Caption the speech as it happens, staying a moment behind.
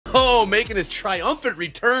Algo making his triumphant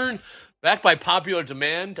return, back by popular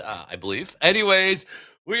demand, I believe. Anyways,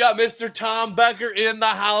 we got Mr. Tom Becker in the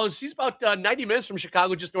house. He's about 90 minutes from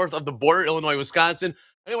Chicago, just north of the border, Illinois, Wisconsin.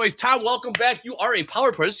 Anyways, Tom, welcome back. You are a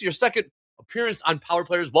Power Player. This is your second appearance on Power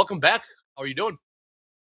Players. Welcome back. How are you doing?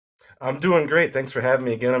 I'm doing great. Thanks for having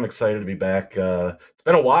me again. I'm excited to be back. It's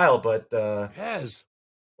been a while, but Yes.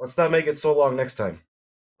 let's not make it so long next time.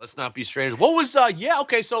 Let's not be strangers. What was,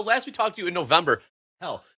 okay, so last we talked to you in November.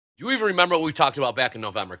 Hell, do you even remember what we talked about back in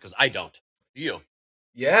November? Because I don't. Do you?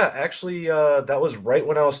 Yeah, actually, that was right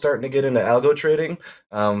when I was starting to get into algo trading.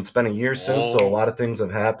 It's been a year since, so a Oh. lot of things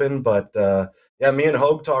have happened. But yeah, me and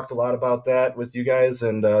Hogue talked a lot about that with you guys,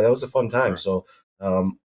 and that was a fun time. Sure. So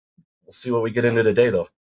we'll see what we get into today, though.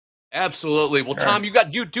 Absolutely. Well, Sure. Tom,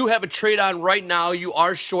 you do have a trade on right now. You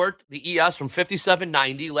are short the ES from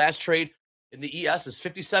 57.90. Last trade in the ES is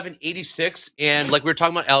 57.86. And like we were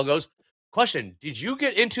talking about algos. Question: did you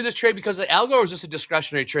get into this trade because of the algo, or is this a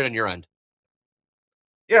discretionary trade on your end?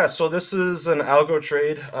 Yeah, so this is an algo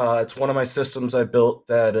trade. It's one of my systems I built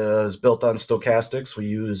that is built on stochastics. We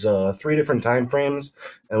use three different time frames,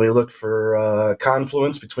 and we look for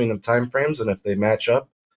confluence between the time frames, and if they match up,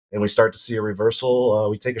 and we start to see a reversal,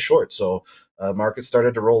 we take a short. So market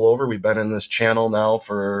started to roll over. We've been in this channel now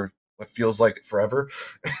for what feels like forever,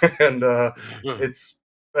 and it's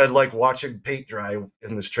been like watching paint dry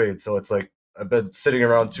in this trade. So it's like I've been sitting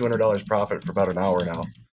around $200 profit for about an hour now.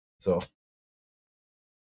 So.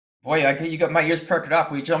 Boy, you got my ears perked up.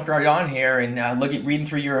 We jumped right on here and reading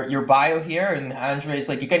through your bio here, and Andre's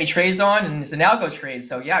like, "You got any trades on?" And it's an algo trade.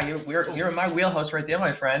 So yeah, you're in my wheelhouse right there,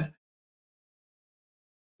 my friend.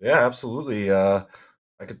 Yeah, absolutely. I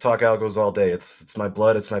could talk algos all day. It's my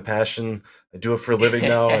blood. It's my passion. I do it for a living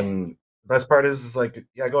now. And the best part is like,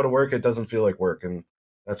 yeah, I go to work. It doesn't feel like work, and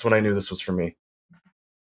that's when I knew this was for me.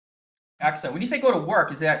 Excellent. When you say go to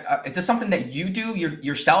work, is this something that you do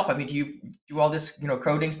yourself? I mean, do you do all this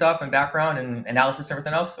coding stuff and background and analysis and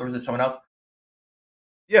everything else, or is it someone else?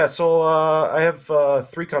 Yeah, so I have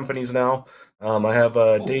three companies now. I have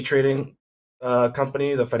a Ooh, day trading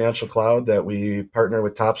company, the Financial Cloud, that we partner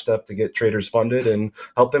with Topstep to get traders funded and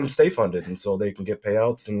help them stay funded, and so they can get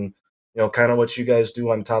payouts. And kind of what you guys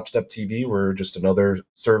do on TopstepTV. We're just another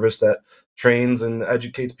service that trains and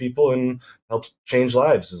educates people and helps change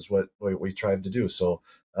lives. Is what we try to do. So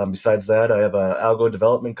besides that, I have a algo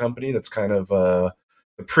development company that's kind of the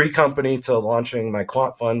pre-company to launching my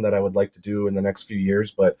quant fund that I would like to do in the next few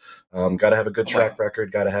years. But got to have a good oh my, track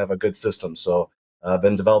record, got to have a good system. So I've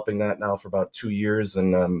been developing that now for about 2 years,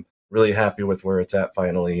 and I'm really happy with where it's at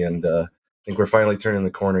finally. And I think we're finally turning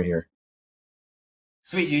the corner here.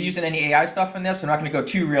 sweet. You using any AI stuff in this? I'm not going to go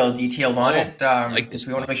too real detailed on Oh, it, I like this because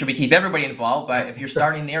we want to stuff. make sure we keep everybody involved. But if you're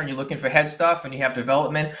starting there and you're looking for head stuff and you have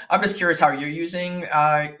development, I'm just curious how you're using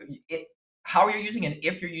it, how you're using, and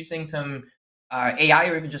if you're using some AI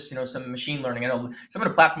or even just some machine learning. I know some of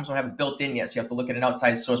the platforms don't have it built in yet, so you have to look at an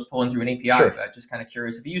outside source pulling through an API. Sure. But just kind of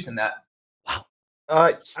curious if you're using that.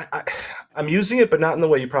 Wow. I'm using it, but not in the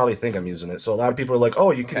way you probably think I'm using it. So a lot of people are like,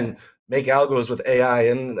 "Oh, you Okay. can make algos with AI,"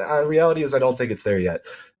 and reality is, I don't think it's there yet.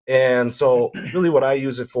 And so, really, what I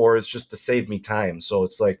use it for is just to save me time. So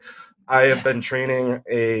it's like I have been training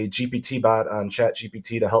a GPT bot on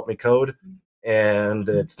ChatGPT to help me code, and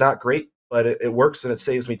it's not great, but it works and it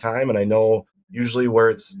saves me time, and I know usually where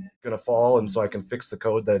it's going to fall, and so I can fix the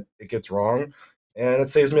code that it gets wrong, and it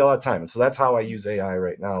saves me a lot of time. And so that's how I use AI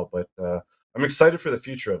right now. But I'm excited for the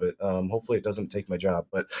future of it. Hopefully, it doesn't take my job,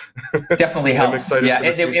 but Definitely I'm helps. excited Yeah, for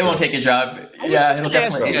the it future won't of it. take a job. I was Yeah, just it'll going to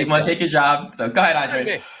ask you definitely, it guys won't that. take a job. So go ahead, Andre.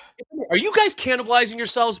 Okay. Are you guys cannibalizing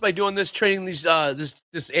yourselves by doing this, training these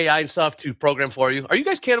this AI and stuff to program for you? Are you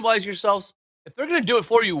guys cannibalizing yourselves? If they're going to do it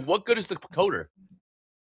for you, what good is the coder?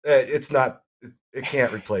 It's not. It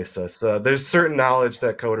can't replace us. There's certain knowledge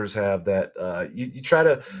that coders have that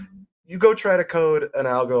you go try to code an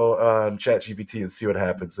algo on ChatGPT and see what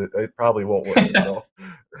happens. It probably won't work. So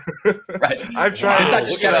Right. I've tried It's it Wow, not just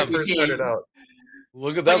look at when I them. first started ChatGPT, out.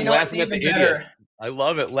 Look at but them you know what's laughing at even the idiot. better? I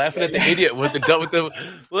love it. Laughing at the idiot with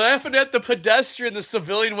the laughing at the pedestrian, the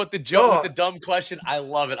civilian with the joke with the No, dumb question. I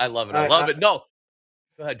love it. I love it. I I, love I it. No.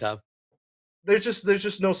 Go ahead, Tom. there's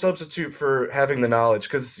just no substitute for having the knowledge,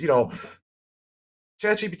 because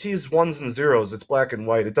ChatGPT is ones and zeros. It's black and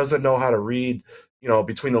white. It doesn't know how to read,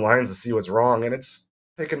 between the lines to see what's wrong, and it's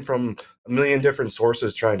picking from a million different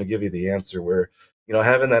sources trying to give you the answer. Where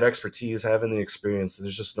having that expertise, having the experience,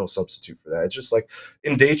 there's just no substitute for that. It's just like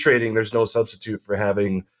in day trading, there's no substitute for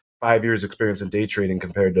having 5 years experience in day trading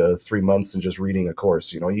compared to 3 months and just reading a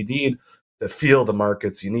course. You need to feel the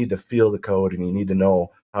markets, you need to feel the code, and you need to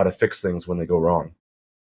know how to fix things when they go wrong.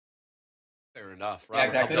 Fair enough. Yeah, Robert, how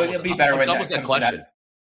exactly. dumb was It'll be better how when dumb was that that comes to question? that.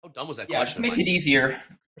 How dumb was that Yeah, just question, makes Mike? it easier.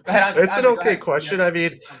 Go ahead, It's an Andre, go okay ahead. question. Yeah. I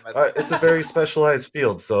mean, it's a very specialized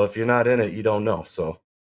field, so if you're not in it, you don't know. So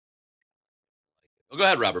Oh, go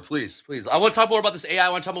ahead, Robert. Please, please. I want to talk more about this AI. I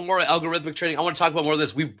want to talk about more algorithmic trading. I want to talk about more of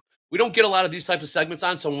this. We don't get a lot of these types of segments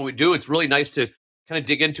on, so when we do, it's really nice to kind of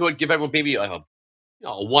dig into it, give everyone maybe a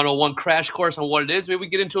 101 crash course on what it is. Maybe we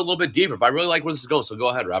get into it a little bit deeper. But I really like where this is going. So go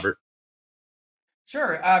ahead, Robert.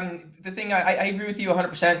 Sure. The thing I agree with you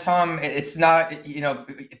 100%, Tom. It's not,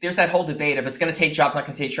 there's that whole debate of it's going to take jobs, not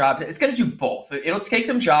going to take jobs. It's going to do both. It'll take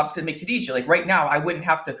some jobs because it makes it easier. Like right now, I wouldn't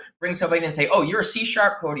have to bring somebody in and say, oh, you're a C#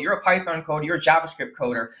 coder, you're a Python coder, you're a JavaScript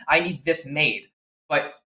coder. I need this made.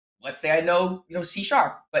 But let's say I know, C#,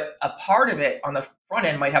 but a part of it on the front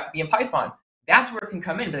end might have to be in Python. That's where it can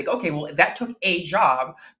come in and be like, okay, well, that took a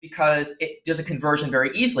job because it does a conversion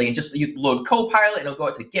very easily. And just you load Copilot and it'll go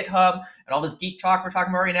to GitHub and all this geek talk we're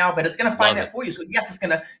talking about right now, but it's going to find that for you. So yes, it's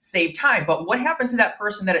going to save time. But what happens to that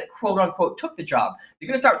person that it quote unquote took the job? You're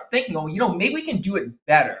going to start thinking, oh, maybe we can do it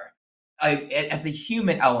better as the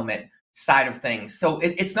human element side of things. So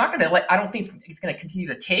it's not going to I don't think it's going to continue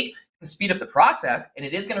to take and speed up the process. And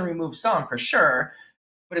it is going to remove some for sure.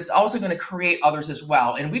 But it's also going to create others as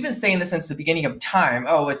well. And we've been saying this since the beginning of time.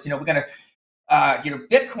 Oh, it's, we're going to,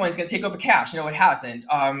 Bitcoin's going to take over cash. No, it hasn't.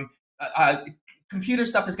 Computer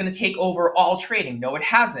stuff is going to take over all trading. No, it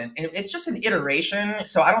hasn't. And it's just an iteration.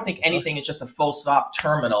 So I don't think anything is just a full stop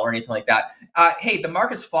terminal or anything like that. Hey, the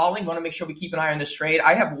market's falling. Want to make sure we keep an eye on this trade.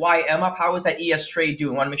 I have YM up. How is that ES trade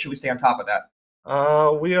doing? Want to make sure we stay on top of that.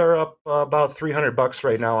 we are up about $300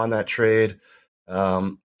 right now on that trade.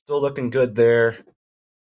 Still looking good there.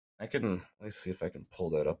 Let's see if I can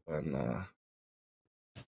pull that up on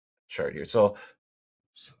chart here. So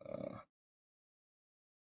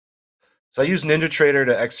I use NinjaTrader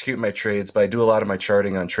to execute my trades, but I do a lot of my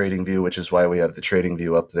charting on TradingView, which is why we have the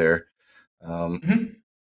TradingView up there. And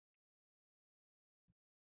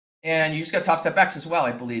you just got Topstep X as well,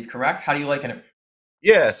 I believe, correct? How do you like it?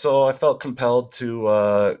 Yeah, so I felt compelled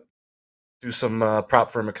to do some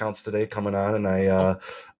prop firm accounts today coming on, and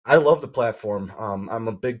I love the platform. I'm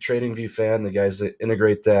a big TradingView fan. The guys that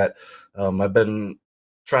integrate that, I've been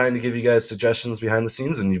trying to give you guys suggestions behind the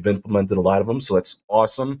scenes, and you've implemented a lot of them, so that's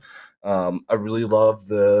awesome. I really love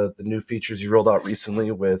the new features you rolled out recently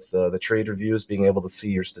with the trade reviews, being able to see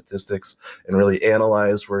your statistics and really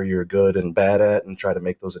analyze where you're good and bad at and try to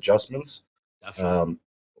make those adjustments. Definitely.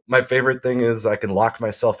 My favorite thing is I can lock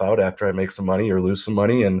myself out after I make some money or lose some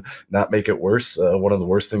money and not make it worse. One of the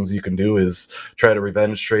worst things you can do is try to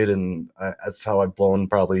revenge trade, and that's how I've blown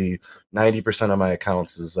probably 90% of my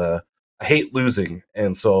accounts. Is I hate losing,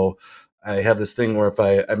 and so I have this thing where if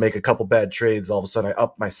I make a couple bad trades, all of a sudden I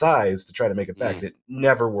up my size to try to make it back. It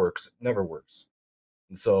never works. It never works.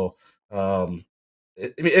 And so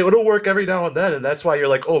it'll work every now and then, and that's why you're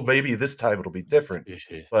like, oh, maybe this time it'll be different.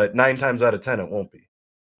 But 9 times out of 10, it won't be.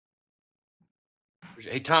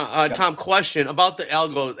 Hey Tom, Tom, question about the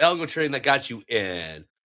algo trading that got you in.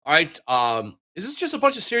 All right, is this just a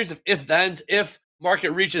bunch of series of if thens? If market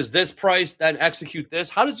reaches this price, then execute this.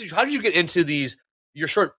 How did you get into these? Your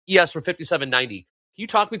short ES for 57.90. Can you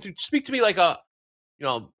talk me through? Speak to me like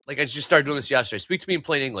like I just started doing this yesterday. Speak to me in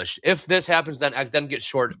plain English. If this happens, then get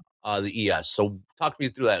short the ES. So talk me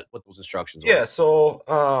through that. What those instructions were. Yeah. So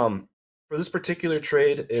for this particular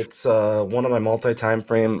trade, it's one of my multi-time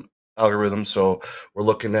frame algorithms. So we're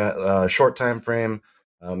looking at short time frame,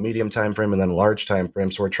 medium time frame, and then large time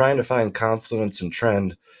frame. So we're trying to find confluence and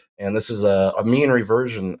trend. And this is a mean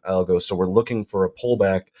reversion algo. So we're looking for a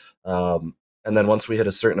pullback. And then once we hit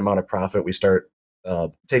a certain amount of profit, we start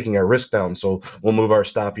taking our risk down. So we'll move our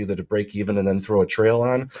stop either to break even and then throw a trail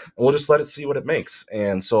on, and we'll just let it see what it makes.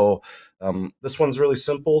 And so this one's really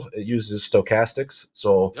simple. It uses stochastics.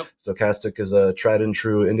 So stochastic is a tried and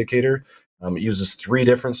true indicator. It uses 3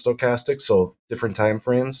 different stochastics, so different time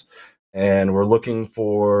frames. And we're looking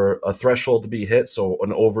for a threshold to be hit, so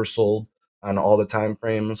an oversold on all the time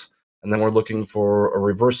frames. And then we're looking for a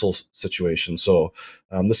reversal situation. So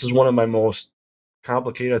this is one of my most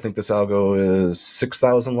complicated. I think this algo is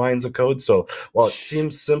 6,000 lines of code. So while it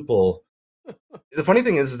seems simple, the funny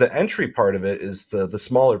thing is the entry part of it is the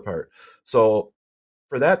smaller part. So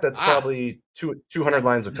for that's probably 200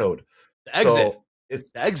 lines of code. The exit. So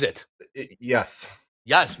it's the exit. Yes.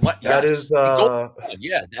 Yes. What? That yes. is.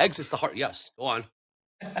 Yeah. The exit's the heart. Yes. Go on.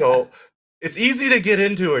 So it's easy to get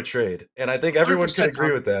into a trade, and I think everyone can agree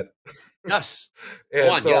Tom. with that. Yes. And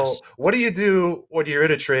Go on, so yes. what do you do when you're in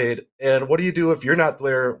a trade, and what do you do if you're not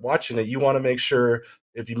there watching it? You want to make sure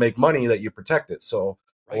if you make money that you protect it. So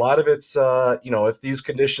A lot of it's, if these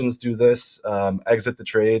conditions do this, exit the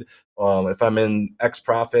trade. If I'm in X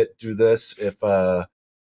profit, do this. If,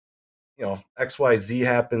 XYZ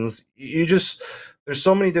happens, there's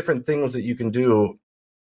so many different things that you can do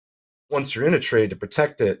once you're in a trade to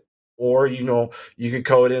protect it. Or, you could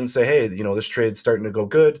code in and say, hey, this trade's starting to go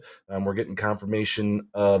good. We're getting confirmation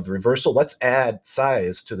of the reversal. Let's add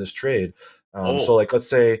size to this trade. So like, let's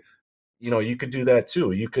say, you could do that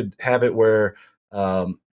too. You could have it where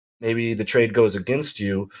maybe the trade goes against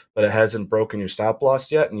you, but it hasn't broken your stop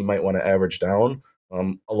loss yet, and you might want to average down.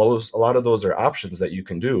 A lot of those are options that you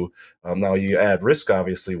can do. Now you add risk,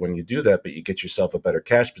 obviously, when you do that, but you get yourself a better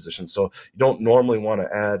cash position. So you don't normally want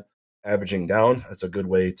to add averaging down. That's a good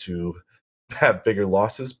way to have bigger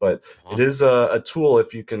losses, but it is a tool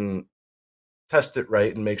if you can test it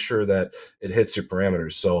right and make sure that it hits your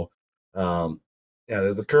parameters. So,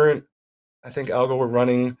 the current, I think, algo we're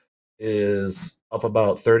running is up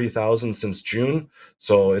about 30,000 since June.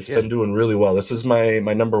 So it's been doing really well. This is my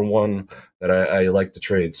number one that I like to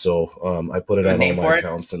trade. So I put it on all my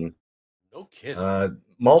accounts. And no kidding.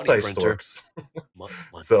 Multi-storks.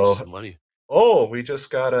 So money. Oh, we just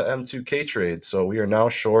got a M2K trade. So we are now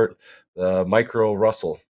short the micro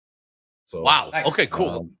Russell. So wow. Nice. Okay,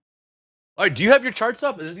 cool. All right, do you have your charts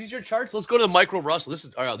up? Are these your charts? Let's go to the micro Russell. This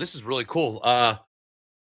is really cool.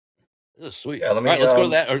 This is sweet. Yeah, all right, let's go to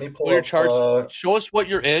that. Pull your charts. Show us what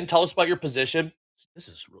you're in. Tell us about your position. This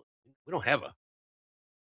is really, we don't have a.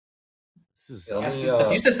 This is.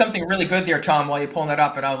 You said something really good there, Tom. While you're pulling that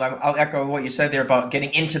up, and I'll echo what you said there about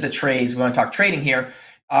getting into the trades. We want to talk trading here.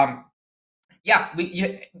 We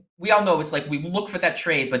all know it's like we look for that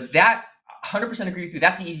trade, but that 100% agree with you.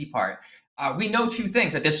 That's the easy part. We know two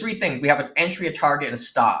things. There's three things. We have an entry, a target, and a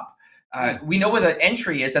stop. We know what the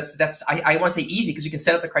entry is. That's I want to say easy because you can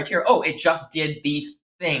set up the criteria. Oh, it just did these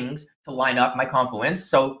things to line up my confluence,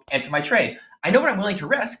 so enter my trade. I know what I'm willing to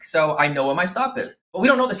risk, so I know what my stop is. But we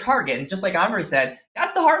don't know the target, and just like Amri said,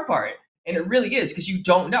 that's the hard part, and it really is because you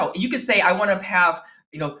don't know. You could say I want to have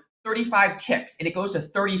 35 ticks, and it goes to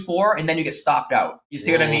 34, and then you get stopped out. You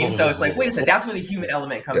see what I mean? So it's like, wait a second, that's where the human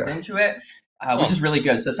element comes into it, which is really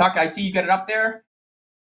good. So I see you got it up there.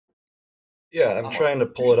 Yeah, I'm trying to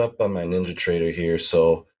pull it up on my NinjaTrader here.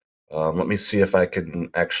 So let me see if I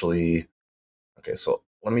can actually. Okay, so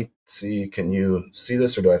let me see. Can you see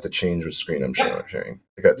this, or do I have to change the screen I'm sharing?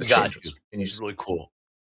 I got to change it. This is really cool.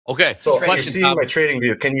 Okay, so you're seeing my trading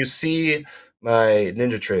view. Can you see my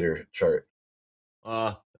NinjaTrader chart?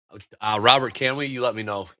 Robert, can we? You let me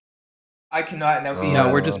know. I cannot. And that would be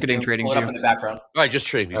no. We're just getting trading view. Pull it up in the background. All right, just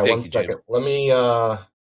trading view. Thank you, James. Let me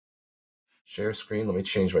share screen. Let me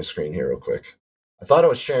change my screen here real quick. I thought I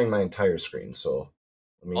was sharing my entire screen, so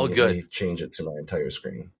let me change it to my entire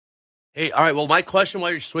screen. Hey, all right. Well, my question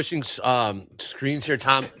while you're switching screens here,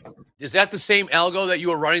 Tom, is that the same algo that you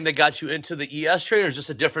were running that got you into the ES trade, or is this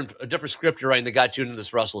a different script you're writing that got you into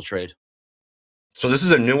this Russell trade? So this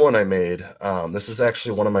is a new one I made. This is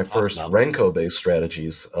actually one of my first Renko-based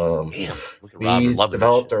strategies. Damn, we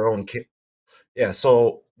developed our own kit. Yeah,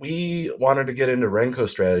 so we wanted to get into Renko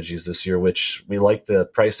strategies this year, which we like the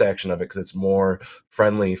price action of it because it's more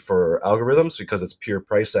friendly for algorithms because it's pure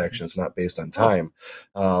price action. It's not based on time.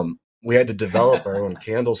 We had to develop our own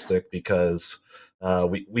candlestick because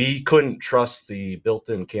we couldn't trust the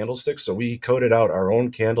built-in candlestick, so we coded out our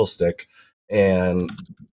own candlestick, and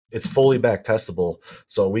it's fully back testable.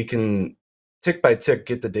 So we can tick by tick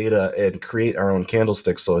get the data and create our own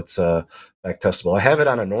candlestick, so it's back testable. I have it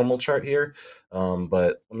on a normal chart here,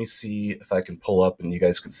 but let me see if I can pull up and you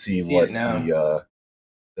guys can see what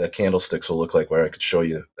the candlesticks will look like, where I could show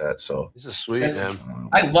you that. So this is sweet, man.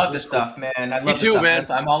 I love this stuff, man. I love Me too, man.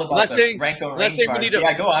 I'm all about the Renko range.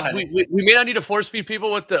 Go on. We may not need to force feed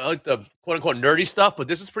people with the quote unquote nerdy stuff, but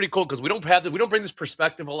this is pretty cool because we don't bring this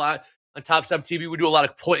perspective a lot on TopstepTV. We do a lot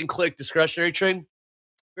of point and click discretionary trading.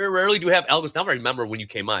 Very rarely do we have algos. Now I remember when you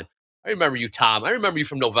came on. I remember you, Tom. I remember you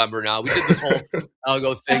from November now. We did this whole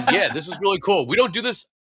algo thing. Yeah, this is really cool. We don't do this.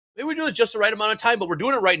 Maybe we do it just the right amount of time, but we're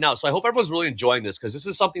doing it right now. So I hope everyone's really enjoying this because this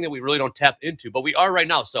is something that we really don't tap into, but we are right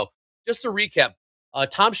now. So just to recap,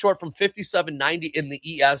 Tom Short from 5790 in the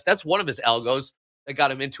ES. That's one of his algos that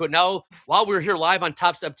got him into it. Now, while we're here live on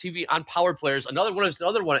TopstepTV on Power Players, another one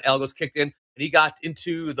of algos kicked in, and he got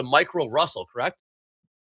into the micro Russell, correct?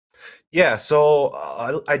 Yeah,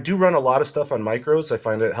 so I do run a lot of stuff on micros. I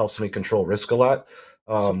find it helps me control risk a lot.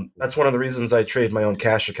 That's one of the reasons I trade my own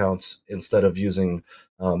cash accounts instead of using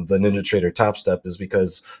the NinjaTrader Topstep, is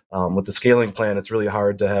because with the scaling plan, it's really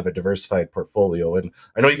hard to have a diversified portfolio. And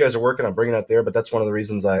I know you guys are working on bringing that there, but that's one of the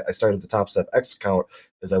reasons I started the Topstep X account,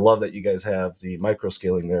 is I love that you guys have the micro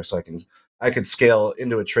scaling there, so I can I could scale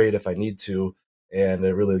into a trade if I need to, and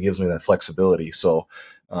it really gives me that flexibility. So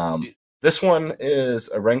this one is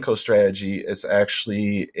a Renko strategy. It's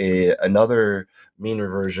actually another mean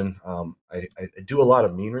reversion. I do a lot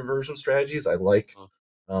of mean reversion strategies. I like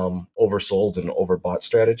oversold and overbought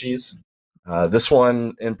strategies. This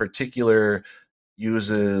one in particular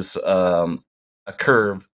uses a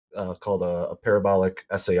curve called a parabolic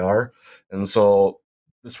SAR. And so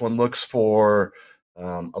this one looks for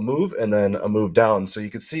a move and then a move down. So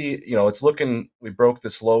you can see, it's looking, we broke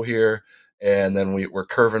this low here and then we're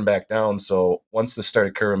curving back down. So once this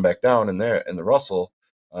started curving back down in the Russell,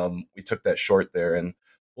 we took that short there, and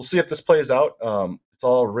we'll see if this plays out. It's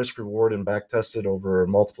all risk reward and back tested over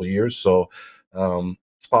multiple years. So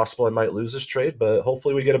it's possible I might lose this trade, but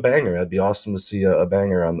hopefully we get a banger. It'd be awesome to see a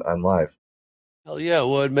banger on live. Hell yeah, it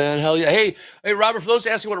would, man. Hell yeah. Hey, Robert, for those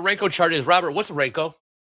asking what a Renko chart is, Robert, what's a Renko?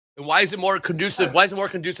 And why is it more conducive? Why is it more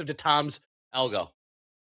conducive to Tom's algo?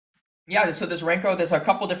 Yeah, so there's Renko. There's a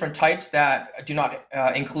couple different types that do not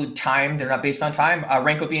include time. They're not based on time.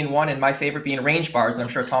 Renko being one, and my favorite being range bars. And I'm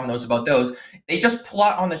sure Tom knows about those. They just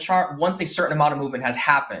plot on the chart once a certain amount of movement has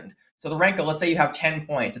happened. So the Renko, let's say you have 10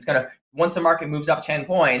 points. It's going to, once the market moves up 10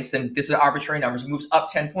 points, and this is arbitrary numbers, moves up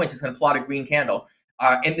 10 points, it's going to plot a green candle.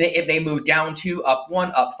 And it may move down 2, up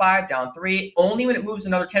 1, up 5, down 3. Only when it moves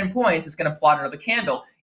another 10 points, it's going to plot another candle,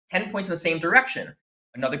 10 points in the same direction.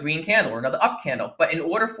 Another green candle or another up candle. But in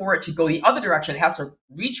order for it to go the other direction, it has to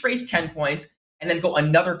retrace 10 points and then go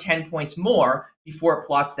another 10 points more before it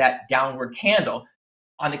plots that downward candle.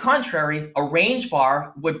 On the contrary, a range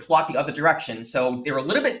bar would plot the other direction. So they're a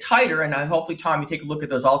little bit tighter, and hopefully, Tom, you take a look at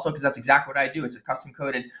those also, because that's exactly what I do. It's a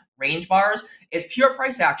custom-coded range bars. It's pure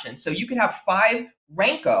price action. So you could have 5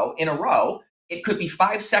 Renko in a row. It could be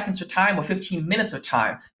 5 seconds of time or 15 minutes of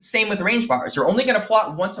time. Same with range bars. You're only going to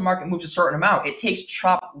plot once a market moves a certain amount. It takes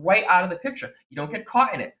chop right out of the picture. You don't get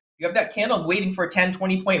caught in it. You have that candle waiting for a 10,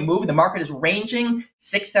 20-point move, and the market is ranging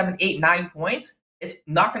 6, 7, 8, 9 points. It's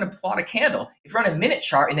not going to plot a candle. If you're on a minute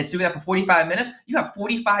chart and it's doing that for 45 minutes, you have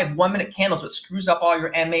 45 1-minute candles, which screws up all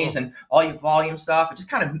your MAs and all your volume stuff. It just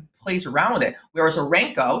kind of plays around with it. Whereas a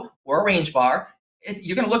Renko or a range bar,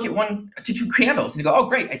 you're going to look at 1 to 2 candles and you go, oh,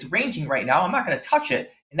 great, it's ranging right now. I'm not going to touch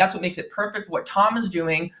it. And that's what makes it perfect for what Tom is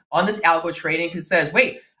doing on this algo trading, because it says,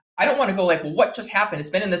 wait, I don't want to go like, well, what just happened? It's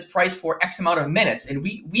been in this price for X amount of minutes. And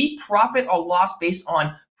we profit or loss based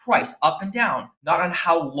on price, up and down, not on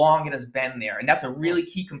how long it has been there. And that's a really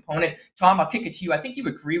key component. Tom, I'll kick it to you. I think you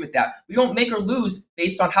agree with that. We don't make or lose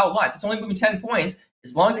based on how long. If it's only moving 10 points,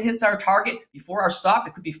 as long as it hits our target before our stop,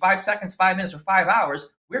 it could be 5 seconds, 5 minutes, or 5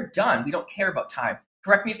 hours, we're done. We don't care about time.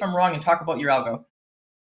 Correct me if I'm wrong and talk about your algo.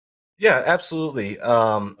 Yeah, absolutely.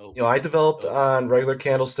 I developed on regular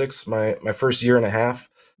candlesticks my first year and a half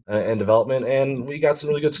in development, and we got some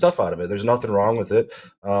really good stuff out of it. There's nothing wrong with it.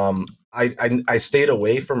 I stayed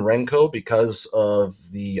away from Renko because of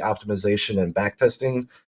the optimization and backtesting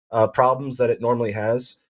problems that it normally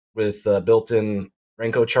has with built-in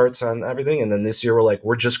Renko charts on everything. And then this year we're like,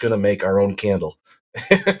 we're just going to make our own candle.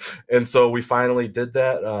 And so we finally did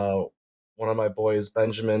that. One of my boys,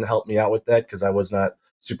 Benjamin, helped me out with that because I was not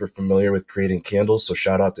super familiar with creating candles. So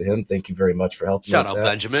shout out to him. Thank you very much for helping me with that. Shout out,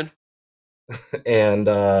 Benjamin.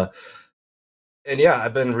 And yeah,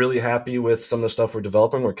 I've been really happy with some of the stuff we're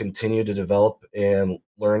developing. We're continuing to develop and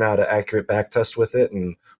learn how to accurate backtest with it,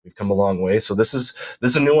 and we've come a long way. So this is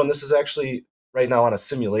a new one. This is actually right now on a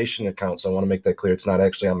simulation account, so I want to make that clear. It's not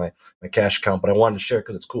actually on my cash account, but I wanted to share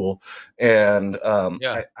because it's cool. And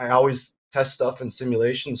I always test stuff in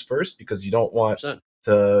simulations first because you don't want 100%.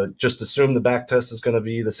 to just assume the backtest is going to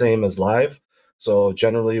be the same as live. So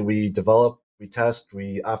generally we develop, we test,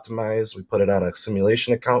 we optimize, we put it on a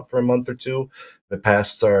simulation account for a month or 2. If it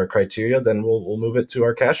passes our criteria, then we'll move it to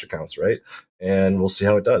our cash accounts, right? And we'll see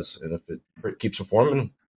how it does. And if it keeps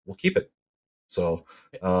performing, we'll keep it. So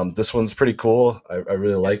this one's pretty cool. I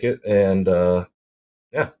really like it. And I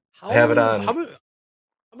have it on.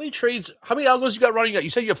 How many trades, how many algos you got running? You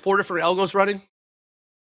said you have 4 different algos running?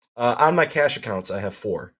 On my cash accounts, I have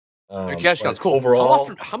 4. Your cash accounts, cool. Overall,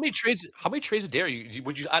 how many trades a day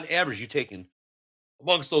would you on average you taking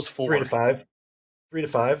amongst those 4? 3 to 5. 3 to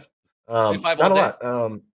 5. 3 to 5 not all a day?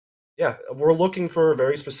 lot. Yeah, we're looking for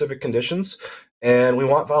very specific conditions, and we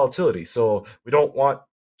want volatility. So we don't want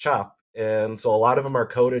chop, and so a lot of them are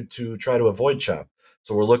coded to try to avoid chop.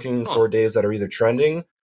 So we're looking for days that are either trending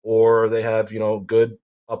or they have good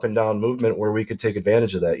up and down movement where we could take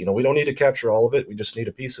advantage of that. We don't need to capture all of it; we just need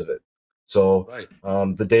a piece of it. So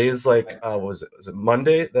the days like was it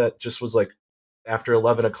Monday that just was like after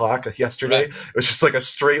 11 o'clock yesterday? It was just like a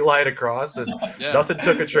straight line across, and nothing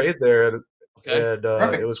took a trade there. And Okay. and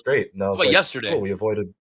Perfect. it was great. And I How was about like, yesterday? cool, we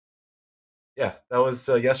avoided. Yeah, that was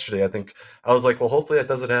yesterday. I think I was like, well, hopefully that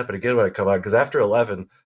doesn't happen again when I come out because after 11,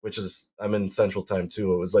 which is I'm in Central Time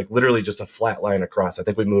too, it was like literally just a flat line across. I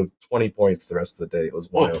think we moved 20 points the rest of the day. It was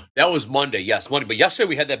Oh, wild. that was Monday. Yes, Monday. But yesterday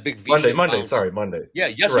we had that big V-shaped Monday. bounce. Sorry, Monday. Yeah,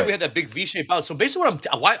 You're yesterday we right. had that big V-shaped bounce. So basically,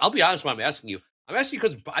 I'll be honest when I'm asking you. I'm asking you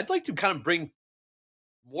because I'd like to kind of bring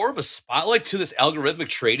more of a spotlight to this algorithmic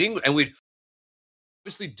trading, and we'd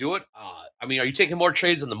obviously do it. I mean, are you taking more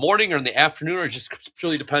trades in the morning or in the afternoon, or it just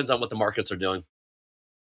purely depends on what the markets are doing?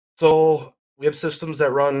 So we have systems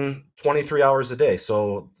that run 23 hours a day.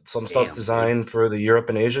 So some stuff's Damn, dude, designed for the Europe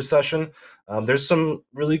and Asia session. There's some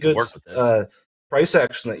really I good work with this. price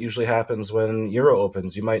action that usually happens when Euro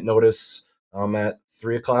opens. You might notice at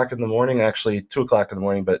 3 o'clock in the morning, actually 2 o'clock in the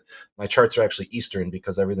morning, but my charts are actually Eastern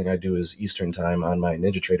because everything I do is Eastern time on my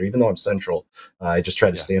NinjaTrader. Even though I'm Central, I just try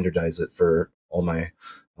to Yeah. standardize it for all my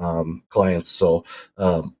clients. So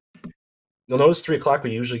um, you'll notice 3 o'clock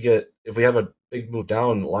we usually get if we have a big move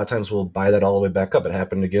down, a lot of times we'll buy that all the way back up. It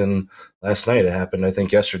happened again last night. It happened I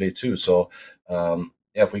think yesterday too. So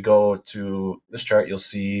yeah, if we go to this chart, you'll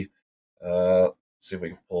see see if we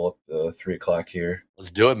can pull up the 3 o'clock here.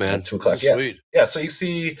 Let's do it, man. 2 o'clock. This is sweet. Yeah. So you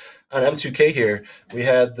see on M2K here, we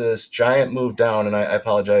had this giant move down, and I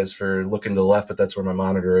apologize for looking to the left, but that's where my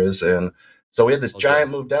monitor is. And so we had this Oh,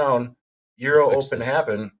 giant good. move down. We'll Euro fix open this.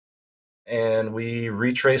 happen, and we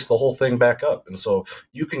retrace the whole thing back up. And so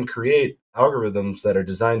you can create algorithms that are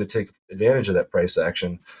designed to take advantage of that price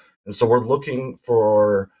action. And so we're looking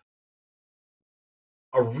for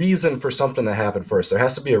a reason for something to happen first. There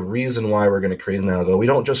has to be a reason why we're going to create an algo. We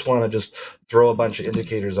don't just want to just throw a bunch of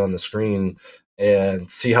indicators on the screen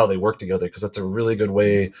and see how they work together, because that's a really good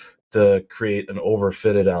way to create an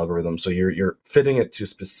overfitted algorithm. So you're fitting it to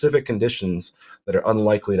specific conditions that are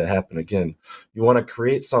unlikely to happen again. You want to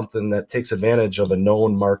create something that takes advantage of a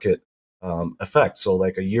known market effect. So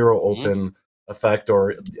like a Euro open effect,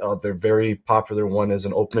 or their very popular one is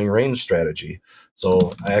an opening range strategy.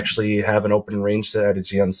 So I actually have an open range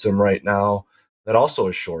strategy on Sim right now that also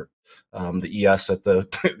is short. The ES at the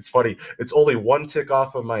it's funny, it's only one tick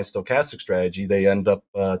off of my stochastic strategy. They end up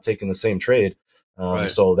taking the same trade.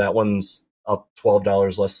 Right. So that one's up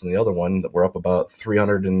 $12 less than the other one. We're up about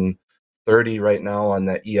 330 right now on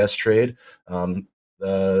that ES trade.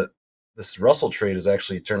 The This Russell trade is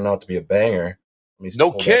actually turning out to be a banger. Let me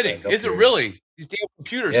No pull that kidding. back up Is it here. really? These damn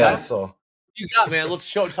computers, Yeah, huh? so What you got, man? Let's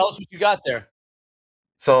show. Tell us what you got there.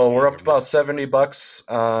 we're Dang, up you're about missing. $70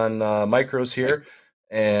 on micros Right. here,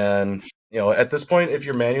 and at this point, if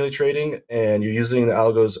you're manually trading and you're using the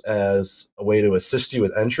algos as a way to assist you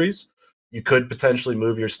with entries, you could potentially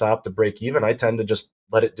move your stop to break even. I tend to just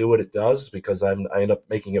let it do what it does because I end up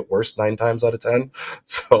making it worse 9 times out of 10.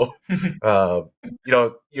 So, uh,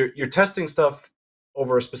 you're testing stuff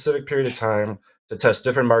over a specific period of time to test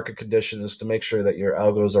different market conditions to make sure that your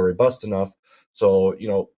algos are robust enough. So,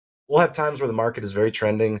 we'll have times where the market is very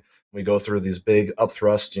trending. We go through these big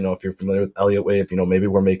upthrust. If you're familiar with Elliott wave, maybe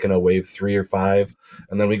we're making a wave 3 or 5,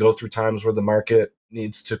 and then we go through times where the market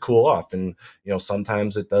needs to cool off. And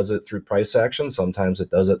sometimes it does it through price action, sometimes it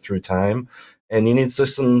does it through time, and you need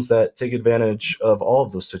systems that take advantage of all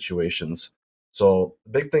of those situations. So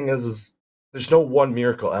the big thing is there's no one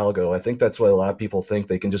miracle algo. I think that's why a lot of people think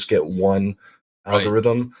they can just get one Right.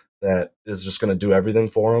 algorithm that is just going to do everything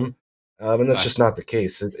for them. And that's Okay. just not the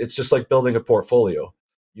case. It's just like building a portfolio.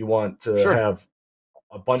 You want to Sure. have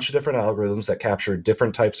a bunch of different algorithms that capture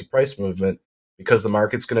different types of price movement, because the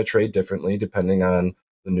market's going to trade differently depending on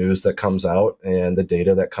the news that comes out and the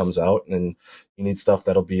data that comes out. And you need stuff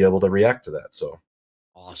that'll be able to react to that. So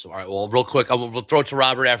Awesome. All right. Well, real quick, we'll throw it to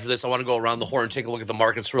Robert after this. I want to go around the horn and take a look at the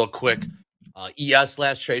markets real quick. ES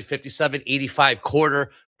last trade 57.85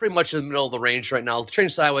 quarter, pretty much in the middle of the range right now. Trading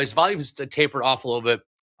sideways. Volume has tapered off a little bit.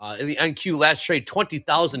 In the NQ last trade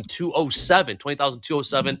 20,207.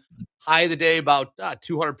 20,207. High of the day about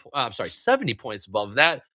 70 points above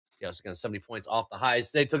that. Yes, again 70 points off the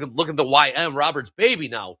highs. They took a look at the YM, Robert's baby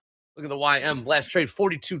now. Look at the YM last trade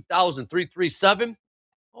 42,337.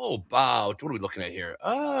 Oh, about what are we looking at here?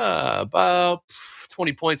 About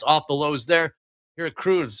 20 points off the lows there. Here at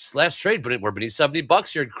Crude's last trade, but we're beneath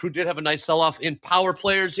 $70 here. Crude did have a nice sell-off in power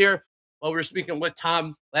players here. While we were speaking with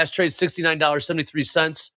Tom, last trade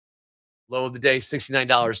 $69.73. Low of the day,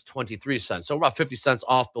 $69.23. So we're about 50 cents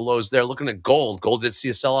off the lows there. Looking at gold. Gold did see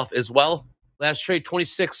a sell-off as well. Last trade,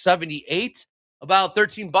 $26.78. About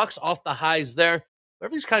 $13 off the highs there.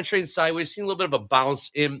 Everything's kind of trading sideways. Seeing a little bit of a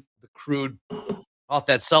bounce in the crude off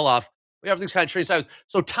that sell-off. Everything's kind of trading sideways.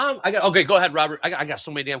 So Tom, okay, go ahead, Robert. I got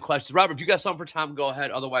so many damn questions. Robert, if you got something for Tom, go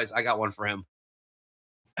ahead. Otherwise, I got one for him.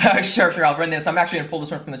 Sure. I'll run this. I'm actually going to pull this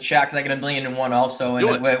one from the chat because I get 1,000,001 also.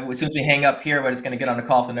 And as soon as we hang up here, but it's going to get on a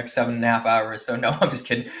call for the next 7.5 hours. So no, I'm just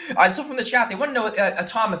kidding. All right. So from the chat, they want to know,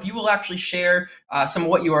 Tom, if you will actually share some of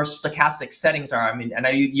what your stochastic settings are. I mean, I know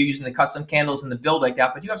you're using the custom candles and the build like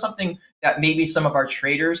that, but do you have something that maybe some of our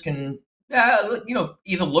traders can,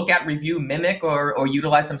 either look at, review, mimic, or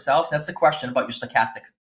utilize themselves? That's the question about your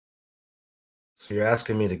stochastics. So you're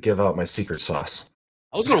asking me to give out my secret sauce.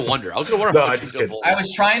 I was gonna wonder. No, how much you divulge. I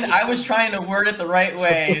was trying to word it the right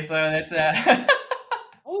way, so that's. I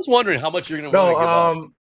was wondering how much you're gonna want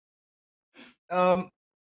to give up.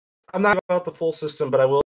 I'm not about the full system, but I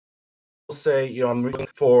will say, I'm looking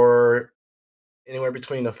for anywhere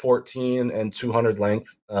between a 14 and 200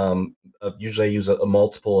 length. Usually, I use a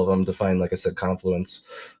multiple of them to find, like I said, confluence.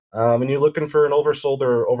 And you're looking for an oversold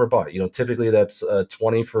or overbought. Typically that's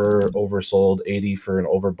 20 for oversold, 80 for an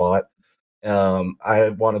overbought. I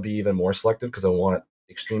want to be even more selective because I want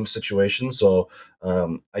extreme situations. So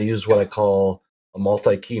I use what I call a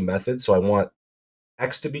multi-key method. So I want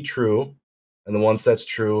X to be true. And then once that's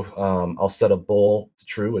true, I'll set a bool to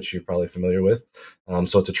true, which you're probably familiar with.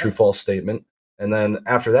 So it's a true-false statement. And then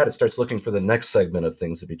after that, it starts looking for the next segment of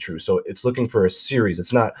things to be true. So it's looking for a series.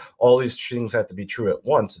 It's not all these things have to be true at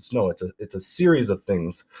once. It's a series of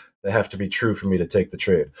things that have to be true for me to take the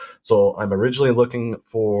trade. So I'm originally looking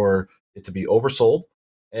for it to be oversold,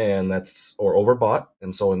 or overbought.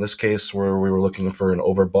 And so in this case, where we were looking for an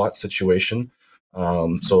overbought situation,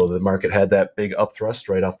 so the market had that big upthrust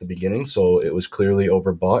right off the beginning. So it was clearly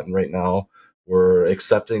overbought. And right now we're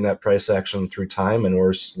accepting that price action through time, and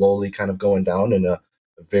we're slowly kind of going down in a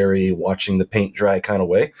very watching the paint dry kind of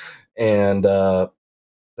way. And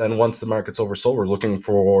then once the market's oversold, we're looking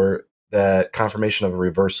for that confirmation of a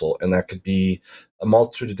reversal. And that could be a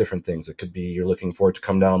multitude of different things. It could be you're looking for it to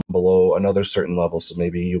come down below another certain level. So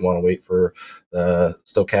maybe you want to wait for the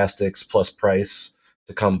stochastics plus price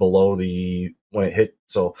to come below when it hit.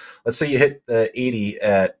 So let's say you hit the 80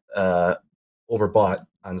 at overbought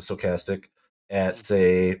on the stochastic at,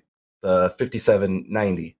 say, the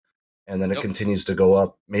 57.90. And then it continues to go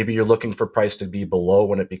up. Maybe you're looking for price to be below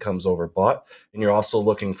when it becomes overbought. And you're also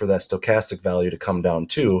looking for that stochastic value to come down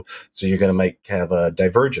too. So you're going to might have a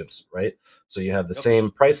divergence, right? So you have the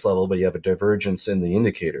same price level, but you have a divergence in the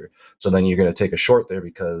indicator. So then you're going to take a short there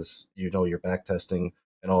because your back testing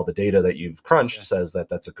and all the data that you've crunched says that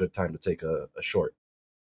that's a good time to take a short.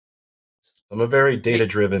 I'm a very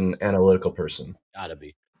data-driven, analytical person. Gotta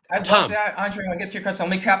be. I love that, Andre. I'll get to your question.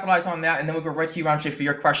 Let me capitalize on that, and then we'll go right to you, Andre, for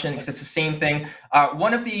your question, because it's the same thing.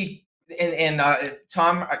 One of the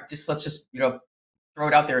Tom, let's just throw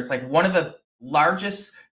it out there. It's like one of the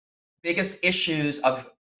biggest issues of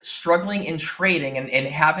struggling in trading and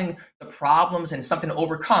having the problems and something to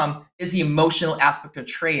overcome is the emotional aspect of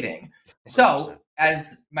trading. 100%. So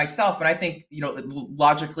as myself, and I think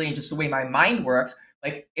logically and just the way my mind works,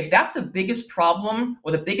 like if that's the biggest problem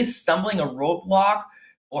or the biggest stumbling or roadblock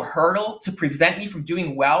or hurdle to prevent me from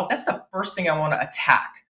doing well, that's the first thing I want to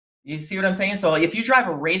attack. You see what I'm saying? So if you drive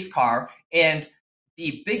a race car and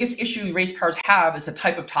the biggest issue race cars have is the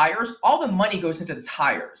type of tires, all the money goes into the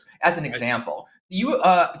tires, as an example.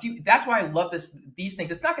 That's why I love these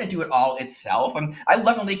things. It's not going to do it all itself. I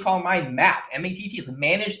lovingly call mine MAT. M-A-T-T is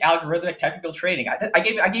Managed Algorithmic Technical Trading. I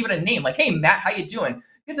gave it a name, like, hey, Matt, how you doing?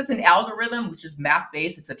 Because it's an algorithm, which is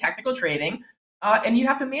math-based. It's a technical trading. And you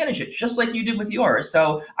have to manage it just like you did with yours.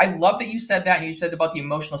 So I love that you said that, and you said about the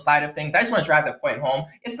emotional side of things. I just want to drive that point home.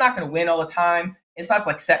 It's not going to win all the time. It's not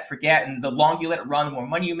like set, forget, and the longer you let it run, the more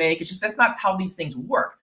money you make. It's just that's not how these things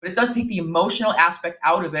work. But it does take the emotional aspect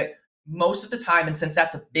out of it most of the time. And since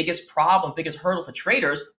that's the biggest problem, biggest hurdle for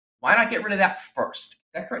traders, why not get rid of that first? Is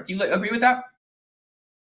that correct? Do you agree with that?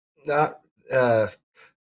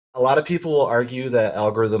 A lot of people will argue that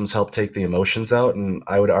algorithms help take the emotions out, and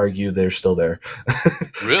I would argue they're still there.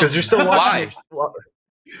 Really? Because you're still watching.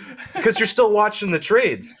 Because you're still watching the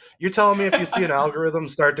trades. You're telling me if you see an algorithm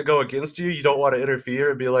start to go against you, you don't want to interfere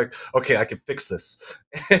and be like, okay, I can fix this.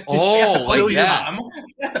 Oh, like that.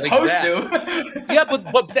 That's supposed to. Yeah, but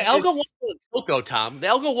the algo won't go on tilt, Tom. The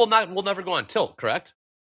algo will never go on tilt, correct?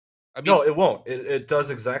 No, it won't. It does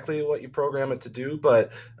exactly what you program it to do,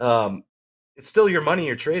 but it's still your money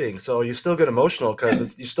you're trading, so you still get emotional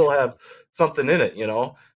because you still have something in it,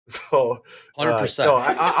 So 100%. No,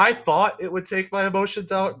 I thought it would take my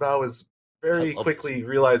emotions out, but I was very quickly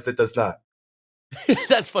realized it does not.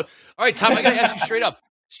 That's fun. All right, Tom, I gotta ask you straight up.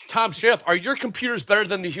 Tom, straight up, are your computers better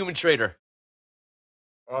than the human trader?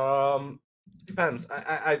 Depends.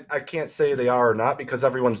 I can't say they are or not because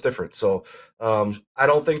everyone's different. So I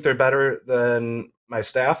don't think they're better than my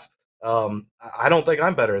staff. I don't think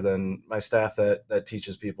I'm better than my staff that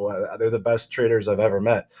teaches people. They're the best traders I've ever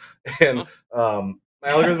met, and my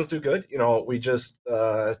algorithms do good. You know, we just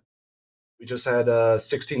had a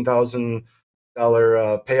 $16,000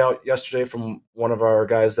 payout yesterday from one of our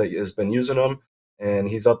guys that has been using them, and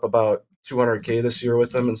he's up about 200K this year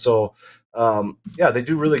with them. And so, yeah, they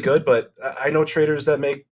do really good. But I know traders that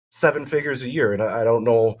make seven figures a year, and I don't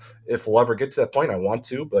know if we'll ever get to that point. I want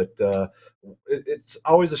to, but it's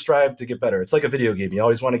always a strive to get better. It's like a video game. You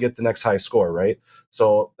always want to get the next high score, right?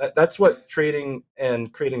 So that's what trading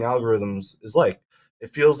and creating algorithms is like. It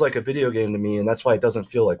feels like a video game to me, and that's why it doesn't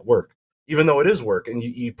feel like work, even though it is work. And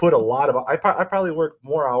you put a lot of, I probably work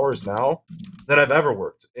more hours now than I've ever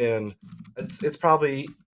worked. And it's probably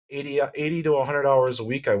 80 to 100 hours a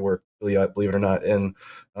week I work, believe it or not. And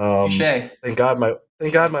thank God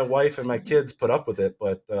my wife and my kids put up with it.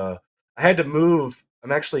 But I had to move.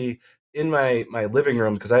 I'm actually in my living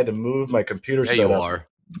room because I had to move my computer Yeah, setup. you are.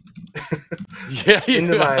 Yeah,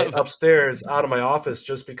 into my upstairs out of my office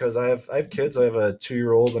just because I have kids. I have a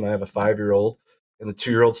 2-year-old and I have a 5-year-old, and the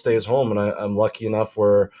 2-year-old stays home, and I'm lucky enough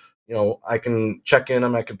where, you know, I can check in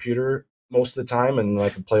on my computer most of the time, and I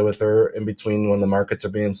can play with her in between when the markets are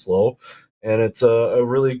being slow. And it's a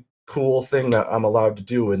really cool thing that I'm allowed to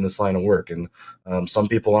do in this line of work. And some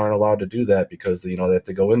people aren't allowed to do that because, you know, they have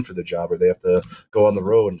to go in for the job or they have to go on the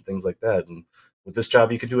road and things like that. And with this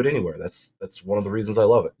job, you can do it anywhere. That's one of the reasons I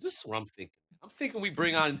love it. This is what I'm thinking. I'm thinking we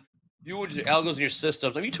bring on you and your algos and your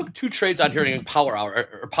systems. I mean, you took 2 trades on here in power hour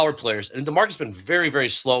or power players, and the market's been very, very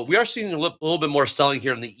slow. We are seeing a little bit more selling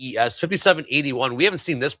here in the ES 57.81. We haven't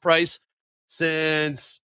seen this price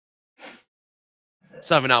since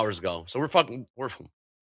 7 hours ago. So we're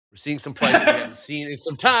seeing some price we haven't seen in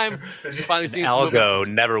some time. We're finally seeing Algo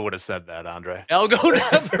never would have said that, Andre. Algo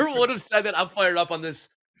never would have said that. I'm fired up on this.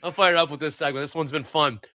 I'm fired up with this segment. This one's been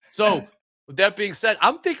fun. So, with that being said,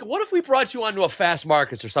 I'm thinking, what if we brought you onto a fast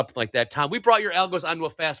markets or something like that, Tom? We brought your algos onto a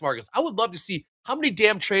fast markets. I would love to see how many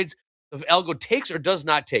damn trades the algo takes or does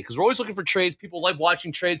not take, because we're always looking for trades. People like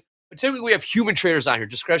watching trades, but typically we have human traders on here,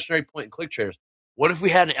 discretionary point and click traders. What if we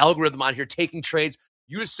had an algorithm on here taking trades?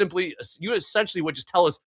 You essentially would just tell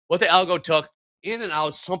us what the algo took in and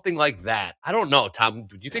out, something like that. I don't know, Tom.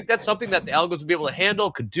 Do you think that's something that the algos would be able to handle,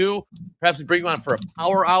 could do? Perhaps we bring you on for a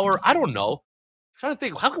power hour? I don't know. I'm trying to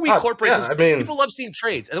think, how can we incorporate this? I mean, people love seeing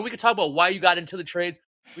trades, and then we could talk about why you got into the trades.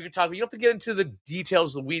 We could talk, you don't have to get into the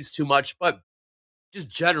details, the weeds too much, but just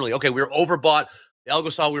generally, okay, we were overbought. The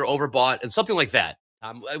algo saw we were overbought, and something like that.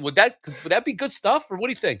 Would that be good stuff, or what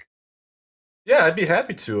do you think? Yeah, I'd be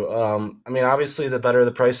happy to. I mean, obviously, the better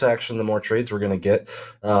the price action, the more trades we're going to get.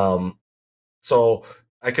 So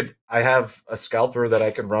I have a scalper that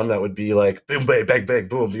I could run that would be like boom, bang, bang, bang,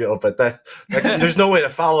 boom, you know. But there's no way to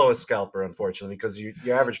follow a scalper, unfortunately, because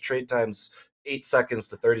your average trade time's 8 seconds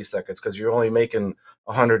to 30 seconds because you're only making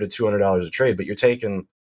 $100 to $200 a trade, but you're taking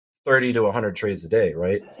 30 to 100 trades a day,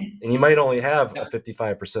 right? And you might only have a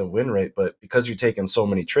 55% win rate, but because you're taking so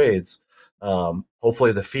many trades,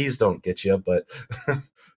 hopefully the fees don't get you, but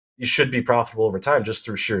you should be profitable over time just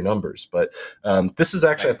through sheer numbers. But this is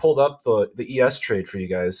actually, I pulled up the ES trade for you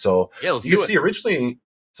guys. So yeah, let's you can see originally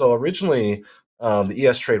the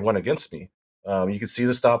ES trade went against me. You can see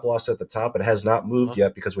the stop loss at the top. It has not moved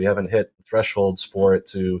yet because we haven't hit the thresholds for it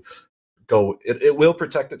to go. It will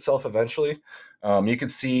protect itself eventually. You can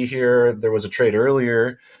see here there was a trade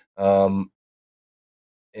earlier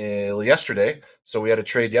yesterday. So we had a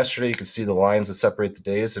trade yesterday. You can see the lines that separate the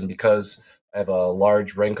days. And because I have a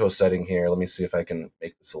large Renko setting here, let me see if I can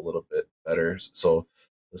make this a little bit better. So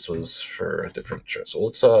this was for a different trade. So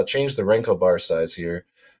let's change the Renko bar size here.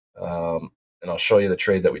 And I'll show you the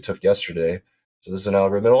trade that we took yesterday. So this is an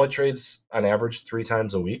algorithm. It only trades on average 3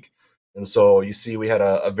 times a week. And so you see we had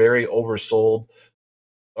a very oversold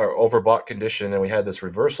or overbought condition, and we had this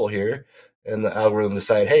reversal here, and the algorithm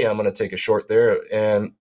decided, hey, I'm going to take a short there.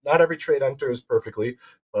 And not every trade enters perfectly,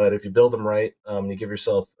 but if you build them right, you give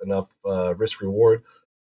yourself enough risk reward,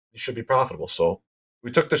 you should be profitable. So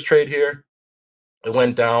we took this trade here. It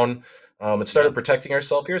went down. It started protecting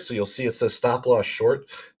ourselves here. So you'll see it says stop loss short.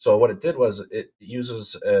 So what it did was it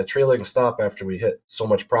uses a trailing stop after we hit so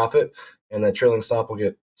much profit, and that trailing stop will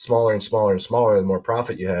get smaller and smaller and smaller the more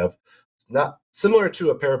profit you have. Not similar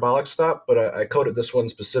to a parabolic stop, but I coded this one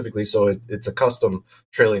specifically, so it's a custom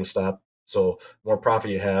trailing stop. So more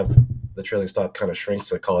profit you have, the trailing stop kind of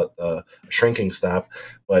shrinks. I call it a shrinking stop.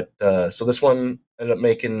 But so this one ended up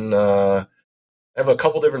making. I have a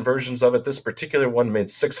couple different versions of it. This particular one made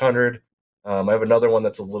 600. I have another one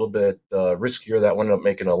that's a little bit riskier. That one ended up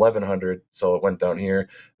making 1,100, so it went down here.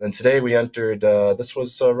 Then today we entered. This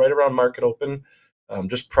was right around market open.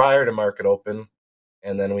 just prior to market open,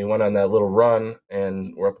 and then we went on that little run,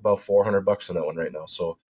 and we're up about $400 on that one right now.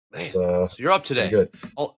 So Man, it's so you're up today. good.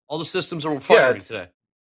 All the systems are firing today.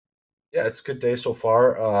 Yeah, it's a good day so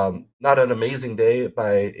far. Not an amazing day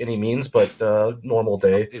by any means, but normal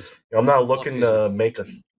day. I'm not looking to make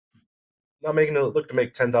look to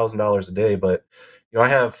make $10,000 a day, but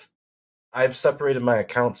I've separated my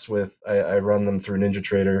accounts with I run them through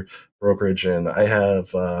NinjaTrader brokerage, and I have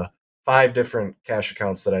 5 different cash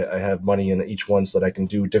accounts that I have money in each one, so that I can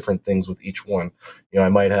do different things with each one. I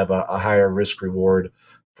might have a higher risk reward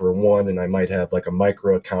for one, and I might have like a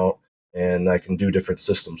micro account, and I can do different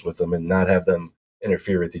systems with them and not have them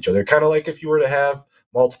interfere with each other. Kind of like if you were to have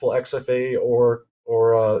multiple XFA or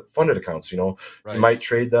funded accounts. You might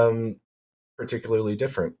trade them particularly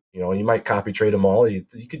different. You might copy trade them all. You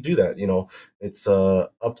could do that. It's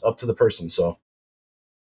up to the person. So.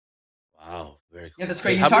 Wow, very cool. Yeah, that's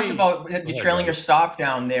great. You talked about you trailing your stop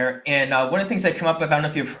down there, and one of the things that come up with, I don't know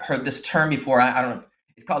if you've heard this term before. I don't know.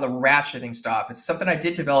 It's called a ratcheting stop. It's something I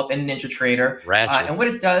did develop in NinjaTrader. And what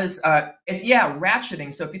it does is,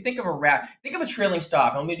 ratcheting. So if you think of a trailing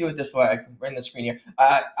stop. Let me do it this way. I'm right in the screen here.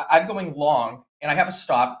 I'm going long, and I have a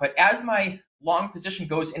stop. But as my long position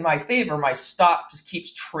goes in my favor, my stop just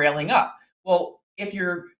keeps trailing up. Well, if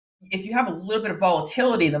you have a little bit of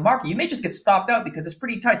volatility in the market, you may just get stopped out because it's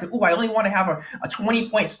pretty tight. So, I only want to have a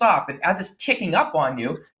 20-point stop. And as it's ticking up on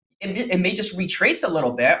you, it may just retrace a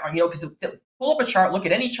little bit, because pull up a chart, look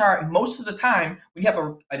at any chart, and most of the time when you have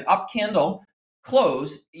an up candle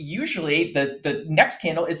close, usually the next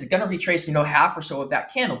candle is going to retrace, half or so of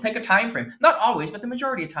that candle. Pick a time frame. Not always, but the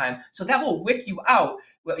majority of time. So that will wick you out,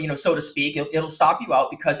 so to speak. It'll stop you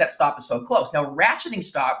out because that stop is so close. Now, ratcheting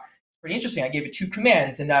stop, pretty interesting. I gave it 2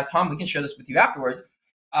 commands, and Tom, we can share this with you afterwards,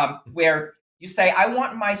 where you say, I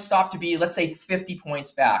want my stop to be, let's say, 50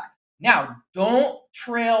 points back. Now, don't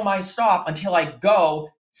trail my stop until I go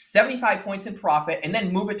 75 points in profit, and then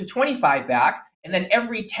move it to 25 back, and then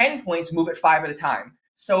every 10 points, move it 5 at a time.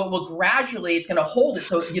 So it will gradually, it's going to hold it.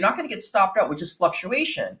 So you're not going to get stopped out, which is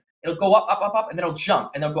fluctuation. It'll go up, up, up, up, and then it'll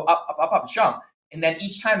jump, and then it'll go up, up, up, up, jump. And then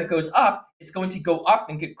each time it goes up, it's going to go up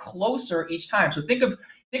and get closer each time. So think of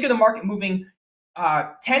the market moving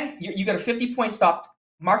 10. You got a 50-point stop.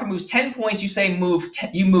 Market moves 10 points. You say move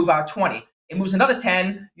 20. It moves another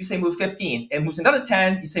 10, you say move 15. It moves another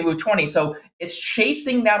 10, you say move 20. So it's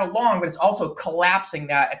chasing that along, but it's also collapsing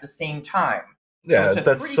that at the same time. So it's a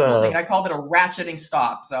pretty cool thing. And I called it a ratcheting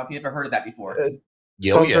stop. So if you've ever heard of that before.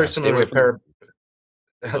 Sounds very similar to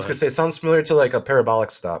I was going to say, it sounds familiar to like a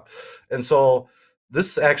parabolic stop. And so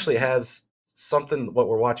this actually has something, what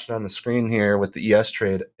we're watching on the screen here with the ES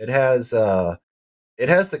trade. It has the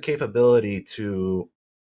capability to,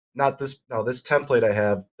 this template I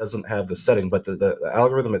have doesn't have the setting, but the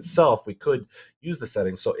algorithm itself, we could use the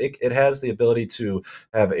setting. So it has the ability to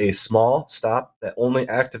have a small stop that only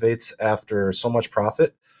activates after so much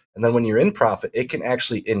profit. And then when you're in profit, it can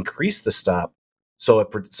actually increase the stop. So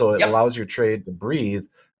it allows your trade to breathe.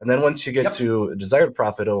 And then once you get to a desired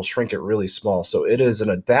profit, it'll shrink it really small. So it is an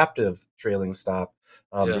adaptive trailing stop,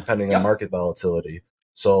 depending on market volatility.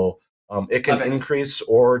 So it can increase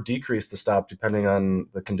or decrease the stop depending on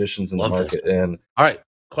the conditions in the market. And all right,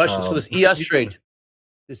 question. So this ES trade,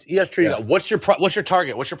 you got, what's your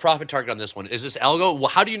target? What's your profit target on this one? Is this algo? Well,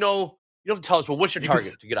 how do you know? You don't have to tell us, but what's your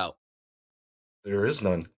target to get out? There is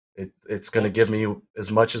none. It's going to give me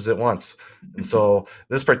as much as it wants. And so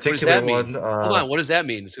this particular one, hold on, what does that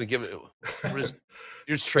mean? It's going to give it.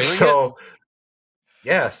 You're just trailing it.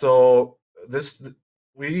 Yeah. So this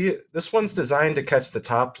one's designed to catch the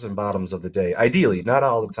tops and bottoms of the day. Ideally, not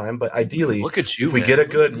all the time, but ideally, look at you. If we get a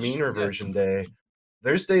good mean reversion day,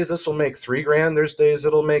 there's days this will make $3,000. There's days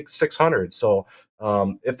it'll make 600. So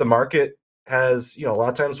if the market has, a lot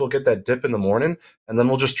of times we'll get that dip in the morning, and then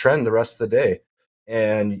we'll just trend the rest of the day.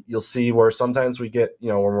 And you'll see where sometimes we get,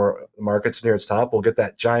 when the market's near its top, we'll get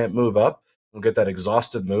that giant move up, we'll get that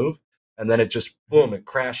exhaustive move, and then it just boom, it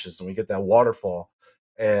crashes, and we get that waterfall.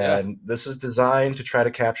 And this is designed to try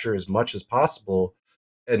to capture as much as possible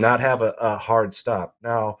and not have a hard stop.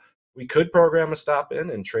 Now, we could program a stop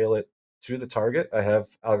in and trail it to the target. I have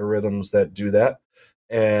algorithms that do that.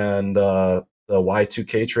 And the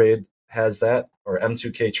Y2K trade has that, or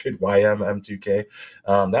M2K trade, YM M2K.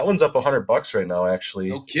 That one's up $100 right now, actually.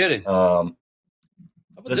 No kidding.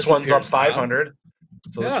 This one's up 500.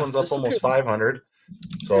 So this one's up almost 500.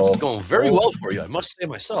 So it's going very well for you, I must say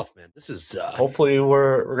myself, man. This is hopefully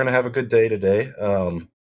we're gonna have a good day today.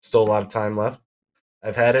 Still a lot of time left.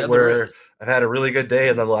 I've had it where I've had a really good day,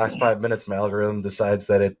 and then the last 5 minutes, my algorithm decides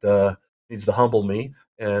that it needs to humble me,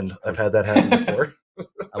 and I've had that happen before.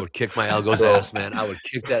 I would kick my algo's ass, man. I would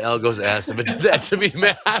kick that algo's ass if it did that to me,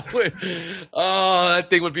 man. I would, oh, that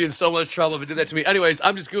thing would be in so much trouble if it did that to me. Anyways,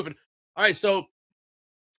 I'm just goofing. All right, so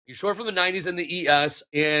you're short from the 90s and the ES,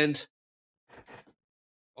 and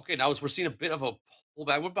okay, now we're seeing a bit of a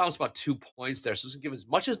pullback. We're bounced about 2 points there, so this will give as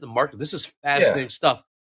much as the market. This is fascinating stuff.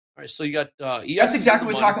 All right, so you got ES. That's exactly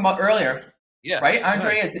what we were talking about earlier. Yeah. Right,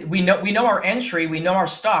 Andre? Is we know our entry, we know our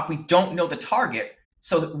stop, we don't know the target.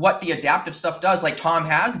 So what the adaptive stuff does, like Tom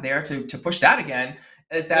has there to push that again,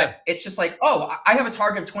 is that it's just like, oh, I have a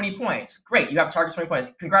target of 20 points. Great, you have a target of 20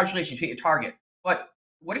 points. Congratulations, you hit your target. But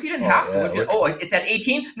what if you didn't have to? What if it's at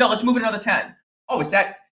 18? No, let's move it another 10. Oh, it's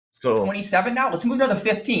at 27 now? Let's move another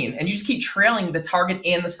 15. And you just keep trailing the target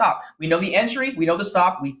and the stop. We know the entry, we know the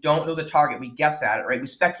stop, we don't know the target. We guess at it, right? We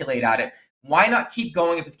speculate at it. Why not keep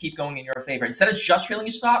going if it's keep going in your favor? Instead of just trailing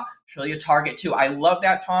your stop, trail your target too. I love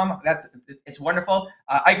that, Tom. It's wonderful.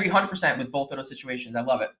 I agree 100% with both of those situations. I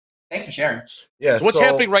love it. Thanks for sharing. Yeah. So what's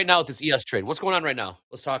happening right now with this ES trade? What's going on right now?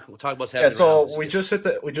 We'll talk about what's happening. Yeah. So right now.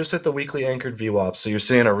 we just hit the weekly anchored VWAP. So you're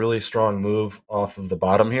seeing a really strong move off of the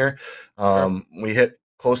bottom here. We hit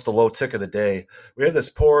close to low tick of the day. We have this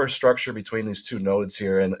poor structure between these two nodes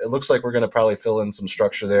here, and it looks like we're going to probably fill in some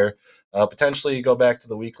structure there. Potentially go back to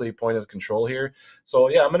the weekly point of control here. So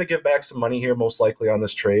yeah, I'm going to give back some money here, most likely on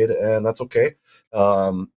this trade, and that's okay,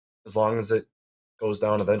 as long as it goes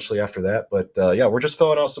down eventually after that. But yeah, we're just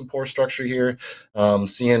filling out some poor structure here,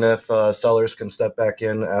 seeing if sellers can step back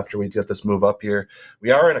in after we get this move up here.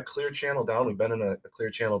 We are in a clear channel down. We've been in a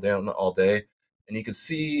clear channel down all day, and you can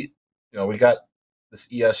see, we got this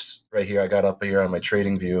ES right here. I got up here on my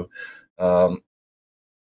trading view. And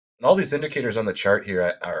all these indicators on the chart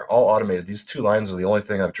here are all automated. These two lines are the only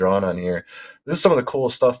thing I've drawn on here. This is some of the cool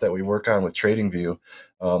stuff that we work on with TradingView.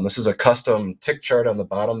 This is a custom tick chart on the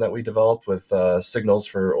bottom that we developed with signals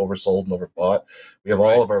for oversold and overbought. We have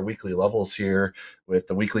all of our weekly levels here with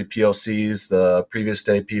the weekly POCs, the previous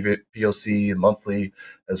day POC, monthly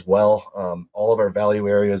as well. All of our value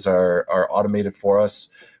areas are automated for us.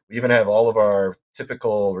 We even have all of our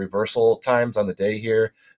typical reversal times on the day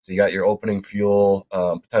here. So you got your opening fuel,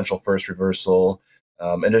 potential first reversal,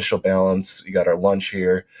 initial balance. You got our lunch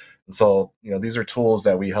here. And so, these are tools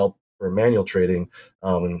that we help for manual trading.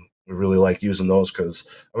 And we really like using those because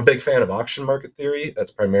I'm a big fan of auction market theory.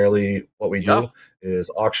 That's primarily what we do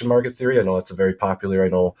is auction market theory. I know it's a very popular. I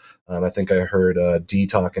know. I think I heard Dee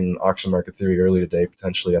talking auction market theory earlier today.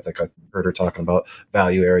 Potentially, I think I heard her talking about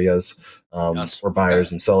value areas where buyers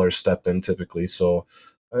and sellers step in typically. So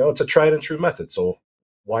I know it's a tried and true method. So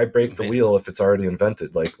why break the wheel if it's already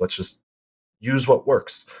invented? Like, let's just use what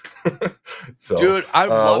works. So, dude, I'm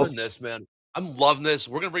loving this, man. I'm loving this.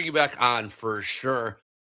 We're gonna bring you back on for sure.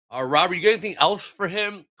 Robert, you got anything else for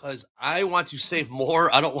him? Because I want to save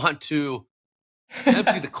more. I don't want to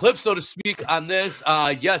empty the clip, so to speak, on this.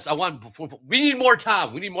 Yes, I want. We need more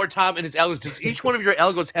Tom. We need more Tom and his algos. Does each one of your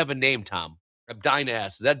algos have a name, Tom? I'm dying to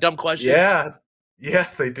ask. Is that a dumb question? Yeah,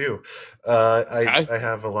 they do. I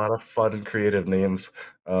have a lot of fun and creative names.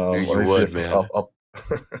 You would, man.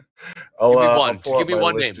 Give me one. Just give me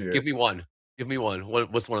one name. Here. Give me one. Give me one.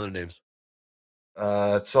 What's one of the names?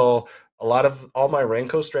 So all my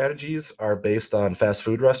Renko strategies are based on fast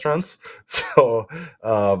food restaurants. So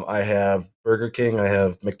I have Burger King, I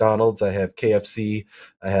have McDonald's, I have KFC,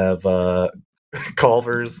 I have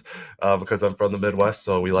Culver's because I'm from the Midwest,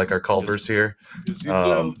 so we like our Culver's here. Yes, you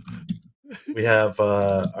do. We have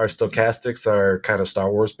our stochastics are kind of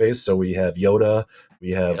Star Wars based, so we have Yoda,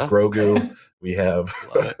 we have Grogu, we have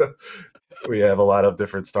we have a lot of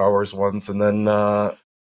different Star Wars ones, and then I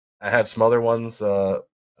have some other ones.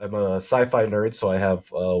 I'm a sci-fi nerd, so I have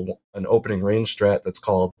an opening range strat that's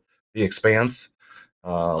called The Expanse.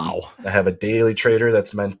 I have a daily trader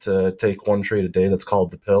that's meant to take one trade a day that's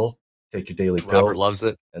called The Pill. Take your daily pill. Robert loves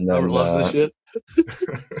it. And then, Robert loves this shit.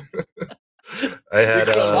 I had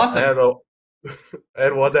awesome. I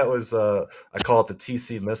had one that was I call it the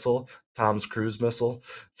TC missile, Tom's Cruise missile.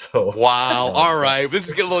 So wow, all right, this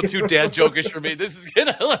is getting a little too dad jokish for me. This is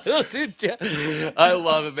getting a little too. I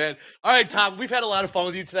love it, man. All right, Tom, we've had a lot of fun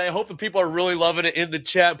with you today. I hope the people are really loving it in the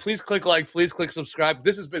chat. Please click like, please click subscribe.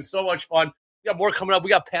 This has been so much fun. We got more coming up. We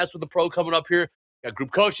got Pass with the Pro coming up here. We got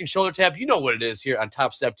group coaching, shoulder tap. You know what it is here on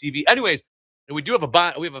TopstepTV. Anyways, and we do have a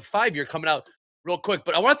 5-year coming out real quick,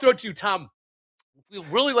 but I want to throw it to you, Tom. We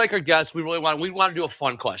really like our guests. We want to do a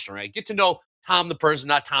fun question, right? Get to know Tom the person,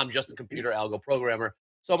 not Tom just the computer algo programmer.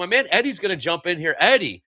 So my man Eddie's going to jump in here.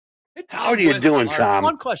 Eddie, how are you doing, Tom?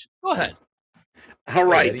 Fun question. Go ahead. All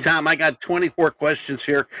right, Tom. I got 24 questions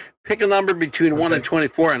here. Pick a number between 1 and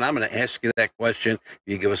 24, and I'm going to ask you that question.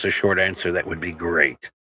 You give us a short answer. That would be great.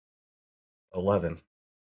 11.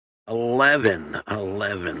 11. All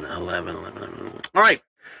right,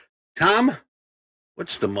 Tom,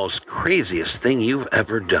 what's the most craziest thing you've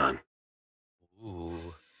ever done?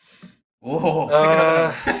 Ooh,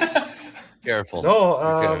 Whoa. careful. No,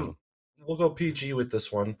 Be careful. we'll go PG with this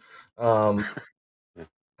one.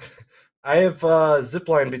 I have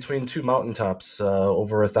ziplined between two mountaintops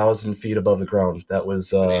over 1,000 feet above the ground. That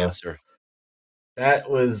was Good answer. Where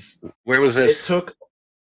was It this? took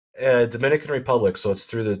Dominican Republic, so it's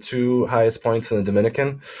through the two highest points in the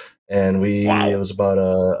Dominican, and it was about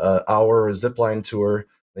a hour zipline tour.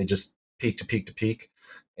 They just peak to peak to peak,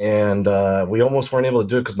 and we almost weren't able to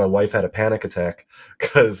do it because my wife had a panic attack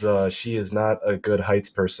because she is not a good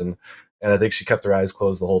heights person, and I think she kept her eyes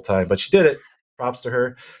closed the whole time, but she did it. Props to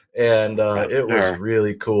her, and it was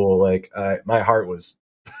really cool. Like my heart was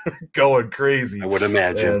going crazy. I would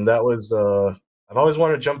imagine. And that was I've always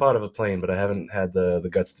wanted to jump out of a plane, but I haven't had the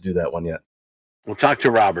guts to do that one yet. We'll talk to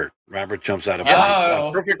Robert. Robert jumps out of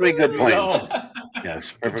perfectly good planes.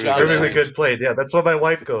 Yes, perfectly good plane. Yeah, that's what my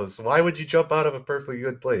wife goes. Why would you jump out of a perfectly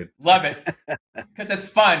good plane? Love it, because it's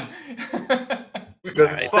fun.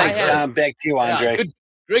 Because it's fun. Thanks, Tom. Back to you, Andre. Yeah,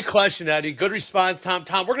 great question, Eddie. Good response, Tom.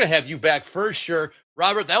 Tom, we're gonna have you back for sure.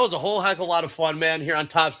 Robert, that was a whole heck of a lot of fun, man, here on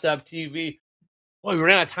Topstep TV. Boy, we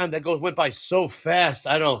ran out of time. That went by so fast.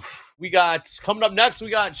 I don't know. We got coming up next.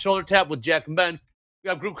 We got shoulder tap with Jack and Ben. We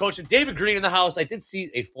got group coaching David Green in the house. I did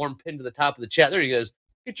see a form pinned to the top of the chat. There he is.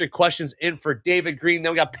 Get your questions in for David Green.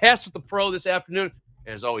 Then we got Pass with the Pro this afternoon.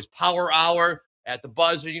 And as always, Power Hour at the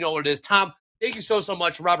buzzer. You know what it is. Tom, thank you so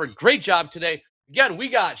much, Robert. Great job today. Again, we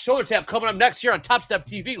got shoulder tap coming up next here on Topstep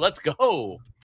TV. Let's go.